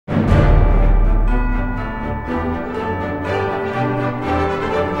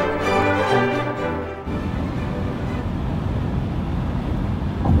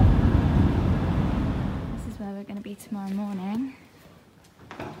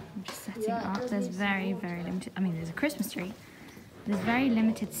setting up. There's very limited, I mean there's a Christmas tree. There's very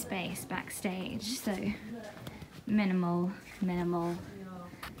limited space backstage, so minimal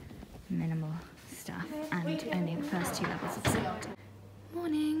stuff, and only the first 2 levels of sound.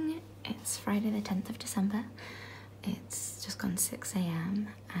 Morning, it's Friday the 10th of December. It's just gone 6 AM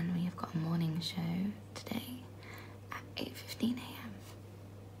and we have got a morning show today at 8:15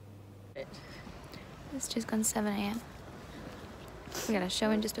 AM. It's just gone 7 AM. We got a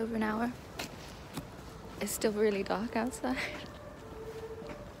show in just over an hour. It's still really dark outside.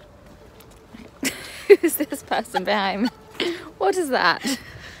 Who's this person behind me? What is that?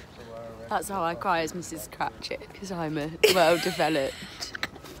 That's how I cry as Mrs. Cratchit, because I'm a well-developed,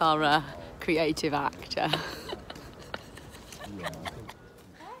 thorough, creative actor.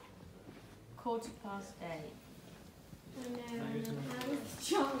 8:15.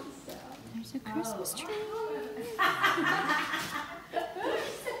 There's a Christmas tree.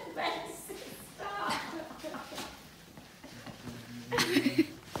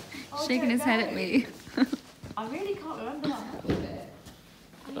 Shaking his head at me. I really can't remember that bit.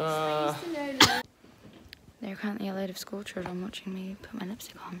 There are currently a load of school children watching me put my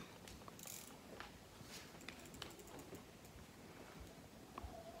lipstick on.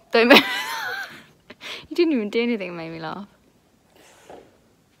 Don't make You didn't even do anything that made me laugh.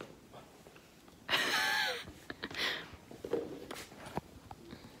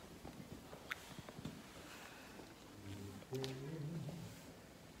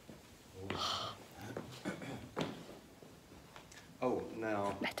 Oh,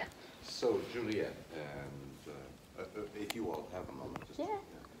 now, Better. so Juliet, and if you all have a moment. Just, Yeah.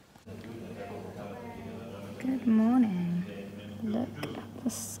 Good morning. Look at the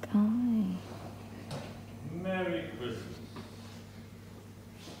sky. Merry Christmas.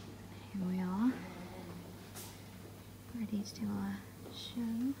 Here we are. Ready to do our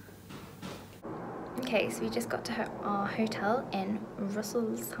show. Okay, so we just got to our hotel in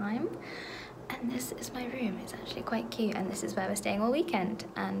Rüsselsheim. And this is my room. It's actually quite cute, and this is where we're staying all weekend,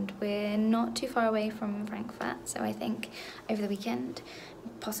 and we're not too far away from Frankfurt, so I think over the weekend,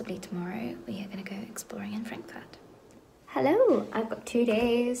 possibly tomorrow, we are going to go exploring in Frankfurt. Hello! I've got 2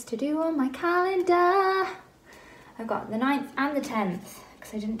 days to do on my calendar. I've got the 9th and the 10th,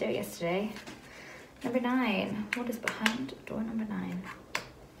 because I didn't do it yesterday. Number 9. What is behind door number 9?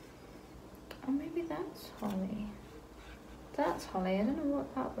 Oh, maybe that's Holly. That's Holly. I don't know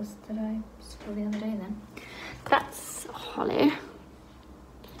what that was that I saw the other day then. That's Holly.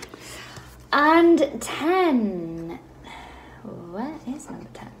 And 10. Where is number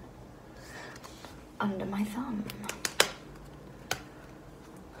 10? Under my thumb.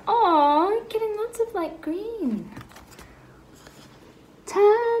 Oh, getting lots of like green.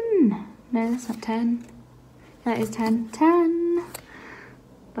 10. No, that's not 10. That is 10. 10.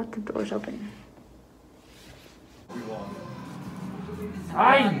 Lots of doors open.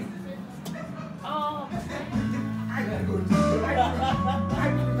 Time! Oh.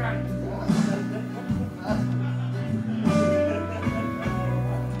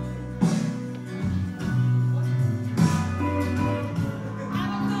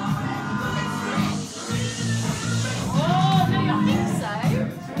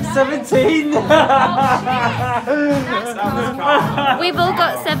 17! We've all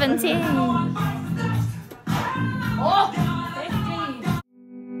got 17. Oh, 15.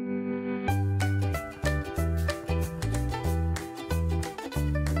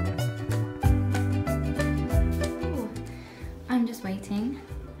 I'm just waiting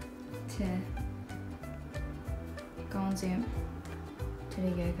to go on Zoom to do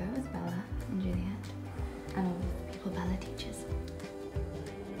yoga with Bella and Juliet and all the people Bella teaches.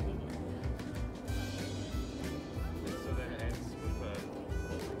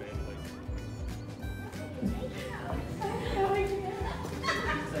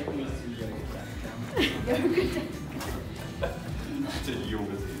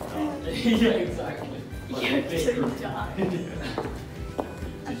 Yeah, exactly.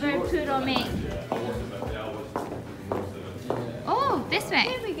 Very put on me. Oh, this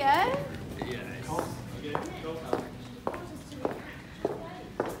way. here we go.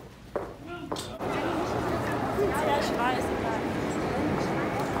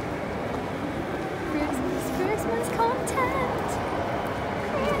 Christmas content.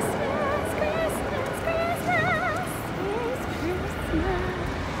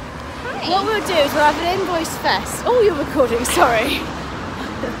 What we'll do is we'll have an invoice fest. Oh, you're recording, sorry.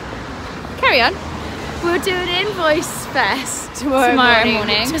 Carry on. We'll do an invoice fest tomorrow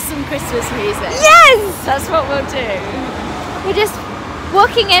morning to some Christmas music. Yes! That's what we'll do. We're just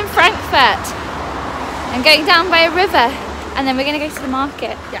walking in Frankfurt and going down by a river, and then we're going to go to the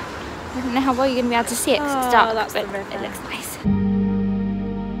market. Yeah. I don't know how well you're going to be able to see it because it's dark, but it looks nice.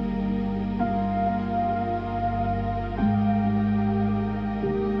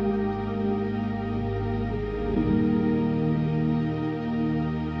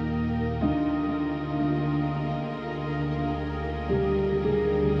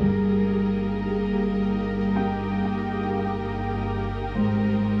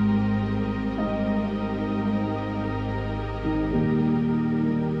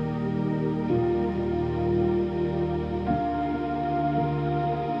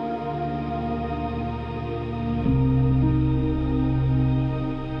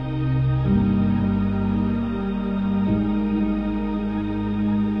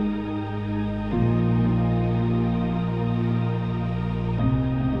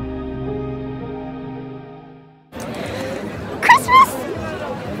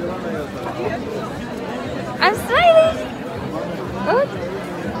 I'm smiling! Oh.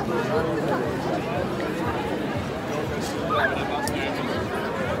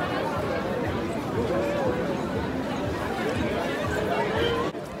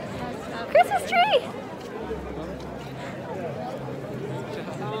 Christmas tree!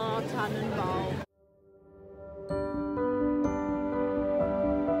 Oh, Tannenbaum.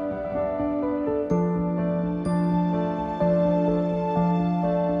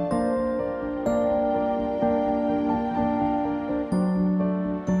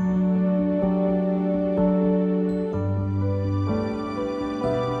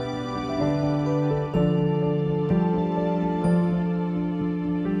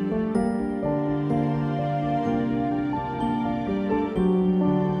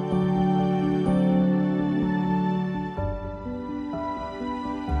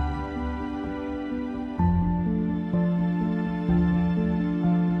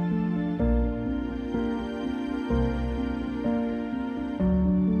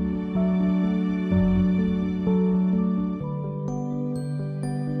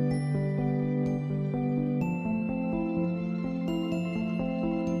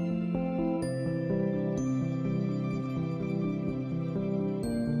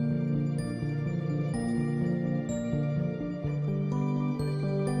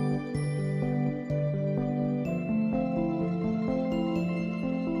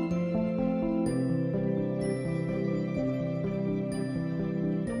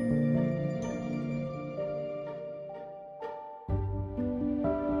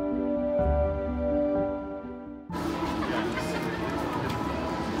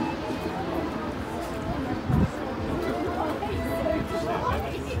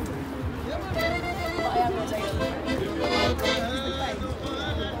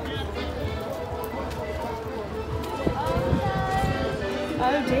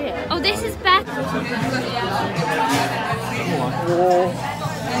 Oh dear. Oh, this is better. Oh,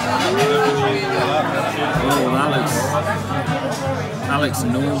 that looks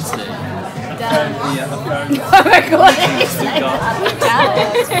naughty. Oh my god, it is like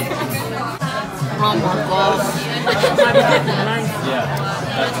Oh my god.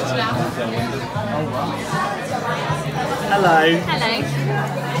 Hello. Hello.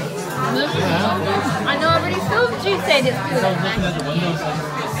 I know I already filmed you saying it's good.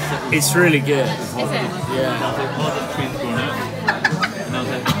 It's really good. Is it? Yeah.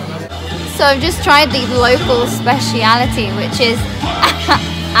 So I've just tried the local speciality, which is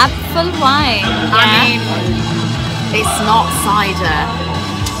apple wine. I mean, it's not cider.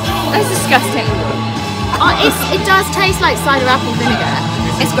 That's disgusting. Oh, it does taste like cider apple vinegar.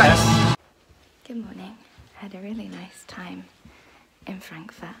 It's gross. Good morning. I had a really nice time in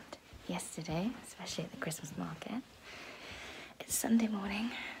Frankfurt yesterday, especially at the Christmas market. It's Sunday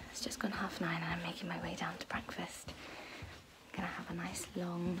morning. It's just gone 9:30 and I'm making my way down to breakfast. I'm gonna have a nice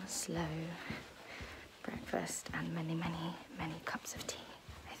long, slow breakfast and many, many, many cups of tea,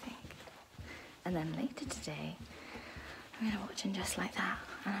 I think. And then later today, I'm gonna watch And Just Like That,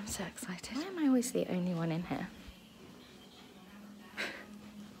 and I'm so excited. Why am I always the only one in here?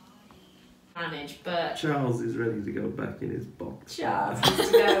 Manage, but Charles is ready to go back in his box. Charles is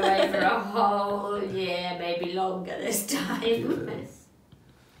to go away for a whole year, maybe longer this time. Yes.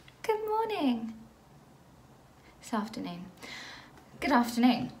 Good morning. It's afternoon. Good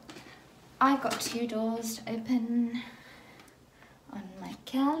afternoon. I've got 2 doors to open on my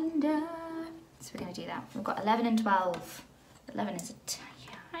calendar. So we're going to do that. We've got 11 and 12. 11 is a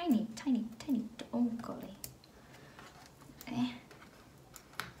tiny, tiny, tiny, oh golly. Okay.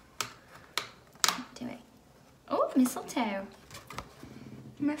 Do it. Oh, mistletoe.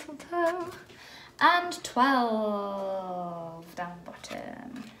 Mistletoe. And 12 down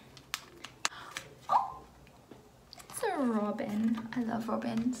bottom. Oh, it's a robin. I love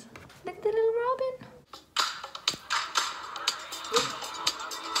robins. Look at the little robin.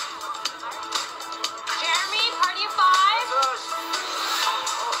 Jeremy, party of 5.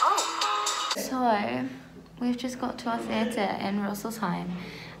 So, we've just got to our theatre in Rüsselsheim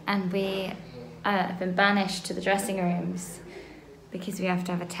and we have been banished to the dressing rooms because we have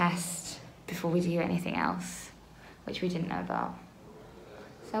to have a test before we do anything else, which we didn't know about.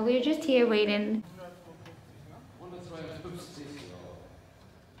 So we were just here waiting.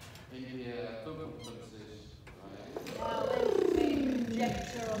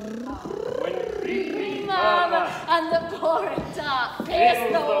 Mama, and the pouring dark,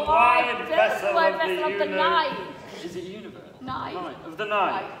 pierce the wide vessel of the night. Is it universe? Night. Of the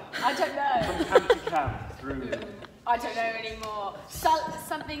night. I don't know. From camp to camp through. I don't know anymore.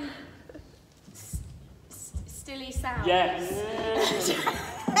 Something stilly sound. Yes.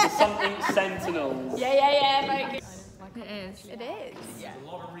 Something sentinels. Yeah, very good. It is. It is. Yeah. A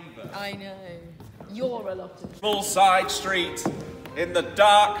lot of reverb. I know. You're a lot of. Small side street in the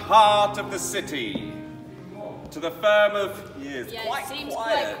dark heart of the city. To the firm of years. Yeah, Quite it seems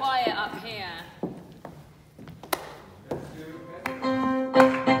quiet. quite quiet up here.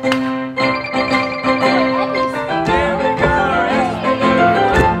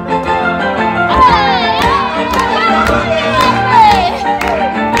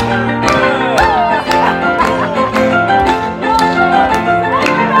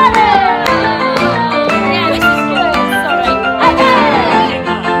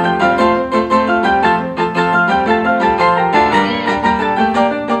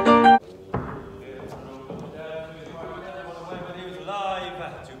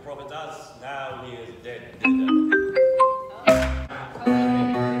 Now he is dead.